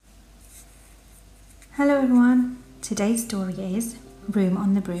Hello everyone, today's story is Room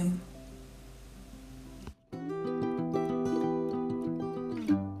on the Broom.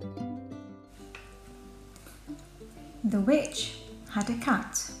 The witch had a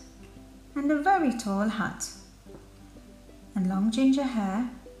cat and a very tall hat and long ginger hair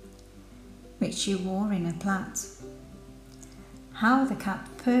which she wore in a plait. How the cat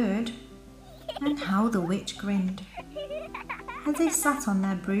purred and how the witch grinned as they sat on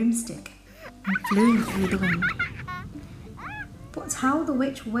their broomstick and flew through the wind. But how the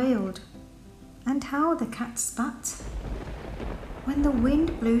witch wailed and how the cat spat when the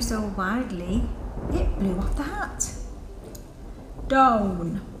wind blew so wildly it blew off the hat.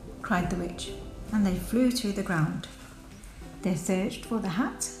 "Down!" cried the witch, and they flew to the ground. They searched for the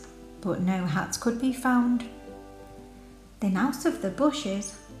hat, but no hat could be found. Then out of the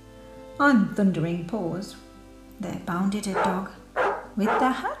bushes, on thundering paws, there bounded a dog with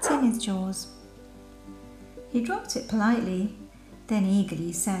the hat in his jaws. He dropped it politely, then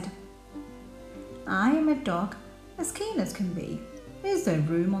eagerly said, "I am a dog as keen as can be. Is there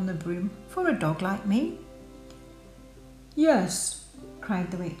room on the broom for a dog like me?" "Yes," cried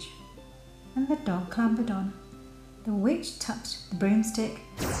the witch, and the dog clambered on. The witch tapped the broomstick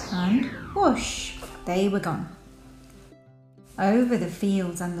and whoosh, they were gone. Over the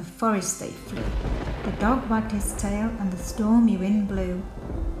fields and the forest they flew. The dog wagged his tail and the stormy wind blew.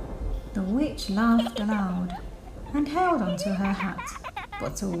 The witch laughed aloud and held on to her hat,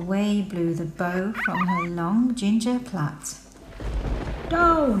 but away blew the bow from her long ginger plait.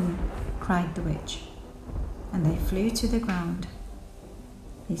 "Down!" cried the witch, and they flew to the ground.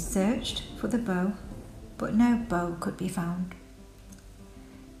 They searched for the bow, but no bow could be found.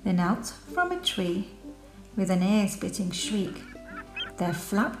 Then out from a tree, with an ear-splitting shriek, there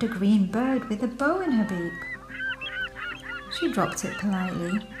flapped a green bird with a bow in her beak. She dropped it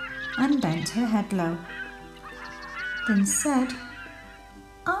politely and bent her head low, then said,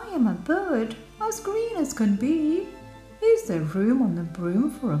 "I am a bird as green as can be. Is there room on the broom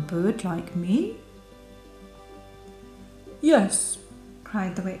for a bird like me?" "Yes,"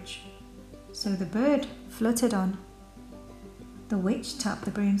 cried the witch. So the bird fluttered on. The witch tapped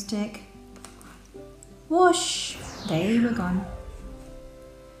the broomstick. Whoosh! They were gone.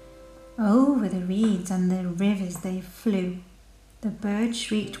 Over the reeds and the rivers they flew. The bird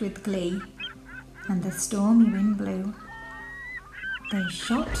shrieked with glee, and the stormy wind blew. They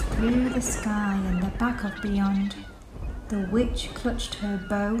shot through the sky and the back of beyond. The witch clutched her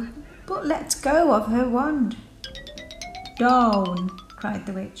bow, but let go of her wand. "Down!" cried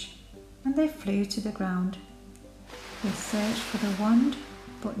the witch, and they flew to the ground. They searched for the wand,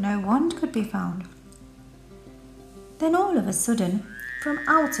 but no wand could be found. Then all of a sudden, from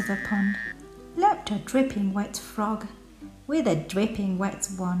out of a pond, leapt a dripping wet frog with a dripping wet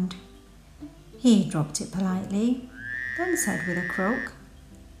wand. He dropped it politely, then said with a croak,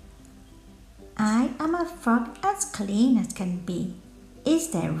 "I am a frog as clean as can be. Is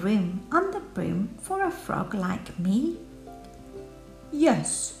there room on the broom for a frog like me?"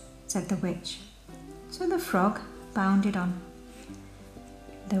 "Yes," said the witch. So the frog bounded on.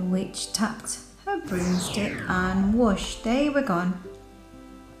 The witch tapped her broomstick and whoosh, they were gone.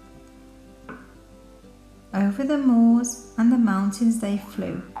 Over the moors and the mountains they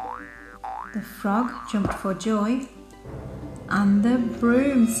flew. The frog jumped for joy, and the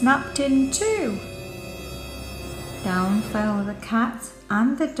broom snapped in two. Down fell the cat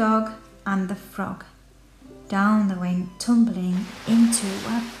and the dog and the frog. Down they went tumbling into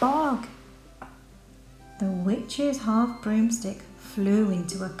a bog. The witch's half broomstick flew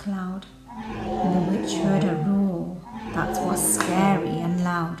into a cloud, and the witch heard a roar that was scary and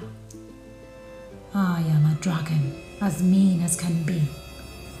loud. "I am a dragon as mean as can be,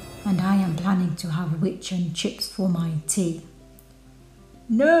 and I am planning to have witch and chips for my tea."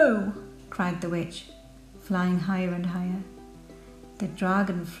 "No!" cried the witch, flying higher and higher. The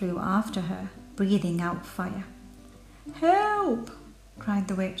dragon flew after her, breathing out fire. "Help!" cried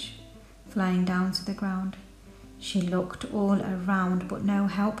the witch, flying down to the ground. She looked all around, but no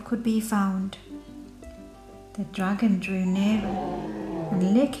help could be found. The dragon drew nearer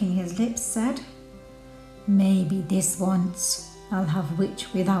and, licking his lips, said, "Maybe this once I'll have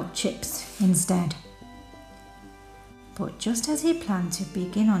witch without chips instead." But just as he planned to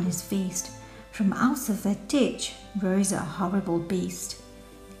begin on his feast, from out of the ditch rose a horrible beast.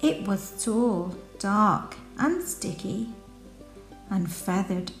 It was tall, dark and sticky, and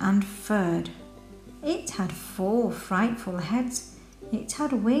feathered and furred. It had 4 frightful heads. It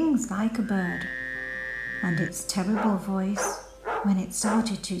had wings like a bird. And its terrible voice, when it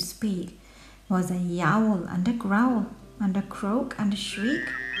started to speak, was a yowl and a growl and a croak and a shriek.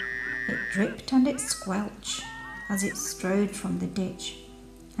 It dripped and it squelched as it strode from the ditch,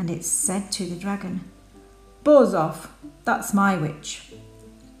 and it said to the dragon, "Buzz off, that's my witch."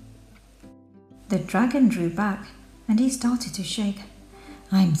 The dragon drew back and he started to shake.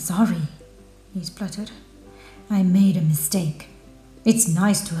 "I'm sorry," he spluttered. "I made a mistake. It's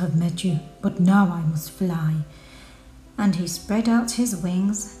nice to have met you, but now I must fly." And he spread out his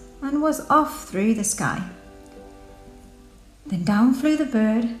wings and was off through the sky. Then down flew the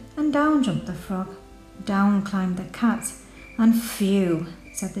bird and down jumped the frog. Down climbed the cat, and "Phew,"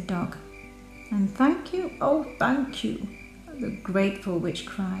 said the dog. "And thank you, oh thank you," the grateful witch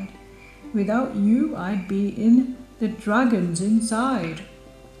cried. "Without you I'd be in the dragon's inside."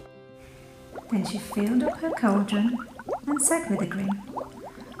 Then she filled up her cauldron and said with a grin,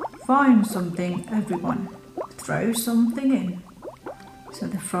 "Find something, everyone. Throw something in." So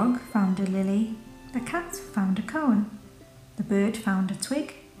the frog found a lily, the cat found a cone, the bird found a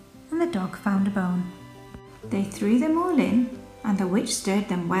twig, and the dog found a bone. They threw them all in, and the witch stirred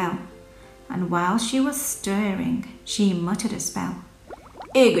them well. And while she was stirring, she muttered a spell.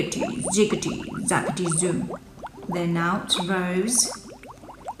 Iggity, ziggity, zaggity zoom. Then out rose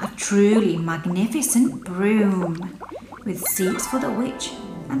a truly magnificent broom, with seats for the witch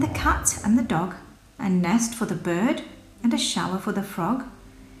and the cat and the dog, a nest for the bird and a shower for the frog.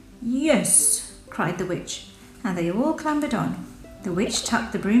 "Yes," cried the witch, and they all clambered on. The witch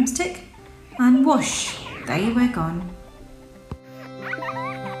tapped the broomstick, and whoosh, they were gone.